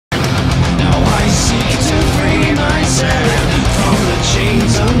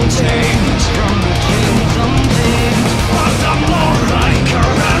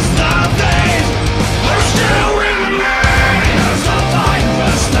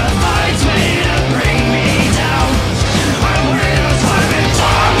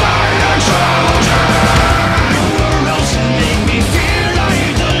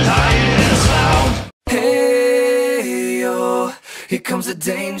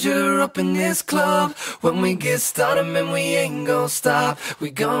danger up in this club. When we get started, man, we ain't gon' stop.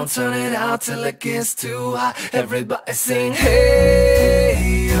 We gon' turn it out till it gets too hot. Everybody sing,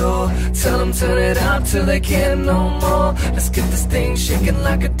 hey, yo. Tell them turn it out till they can't no more. Let's get this thing shaking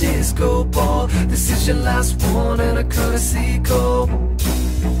like a disco ball. This is your last one and a courtesy call.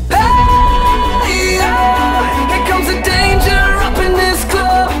 Hey, yo. Here comes the danger up in this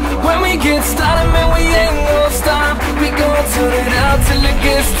club. When we get started, man, we ain't gon' stop. We gon' turn it out till it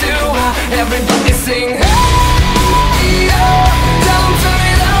gets too hot. Everybody sing, hey, yo. Tell them turn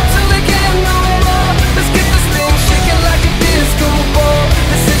it out till they can't no more. Let's get this thing shaking like a disco ball.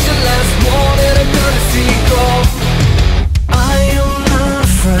 This is your last one and a courtesy call. I am not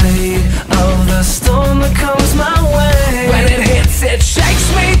afraid of the storm that comes my way. When it hits, it shakes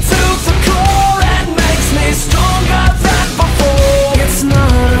me to the core and makes me stronger than before. It's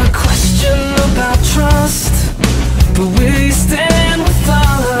not a question about trust, but will you stand with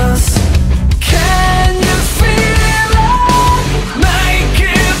us? Can you feel it? Make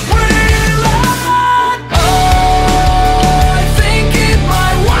it real. Oh, I think it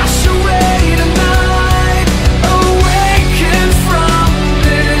might wash away tonight. Awaken from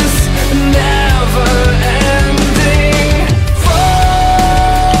this never-ending fight.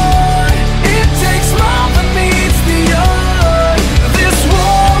 It takes more than meets the eye. This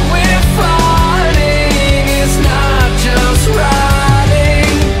war we're fighting is not just riding.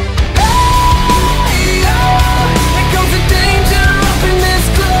 Hey, oh, here comes the danger up in this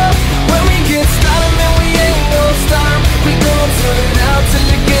club. When we get started, man, we ain't gon' stop. We gon' turn it out till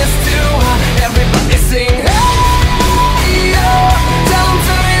it gets too hot. Everybody sing, hey, oh. Tell them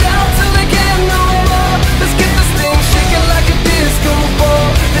turn it out till they can't no more. Let's get this thing shaking like a disco ball.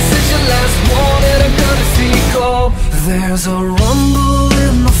 This is your last one and a courtesy call. There's a rumble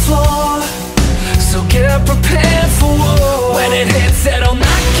in the floor, so get prepared for war. When it hits, it'll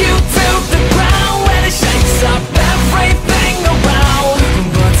knock you to the ground. When it shakes up everything around.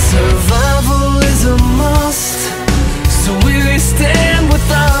 But survival is a must, so will you stand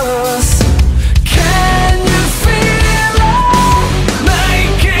with us? Can you feel it?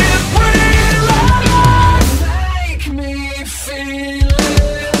 Make it real. Make me feel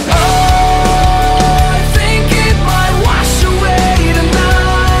it. Oh, I think it might wash away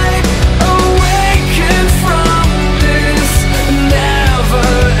tonight. Awaken from this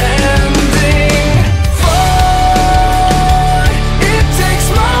never-ending fight. It takes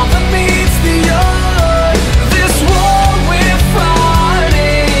more than meets the eye. This war we're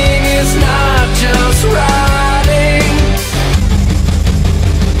fighting is not just riding.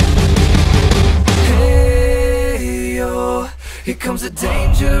 Hey, yo. Here comes the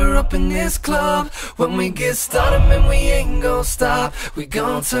danger up in this club. When we get started, man, we ain't gon' stop. We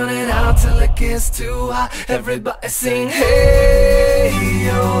gon' turn it out till it gets too hot. Everybody sing, hey,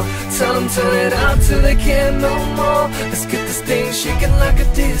 yo. Tell them turn it out till they can't no more. Let's get this thing shaking like a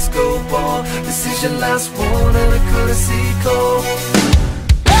disco ball. This is your last one and a courtesy call.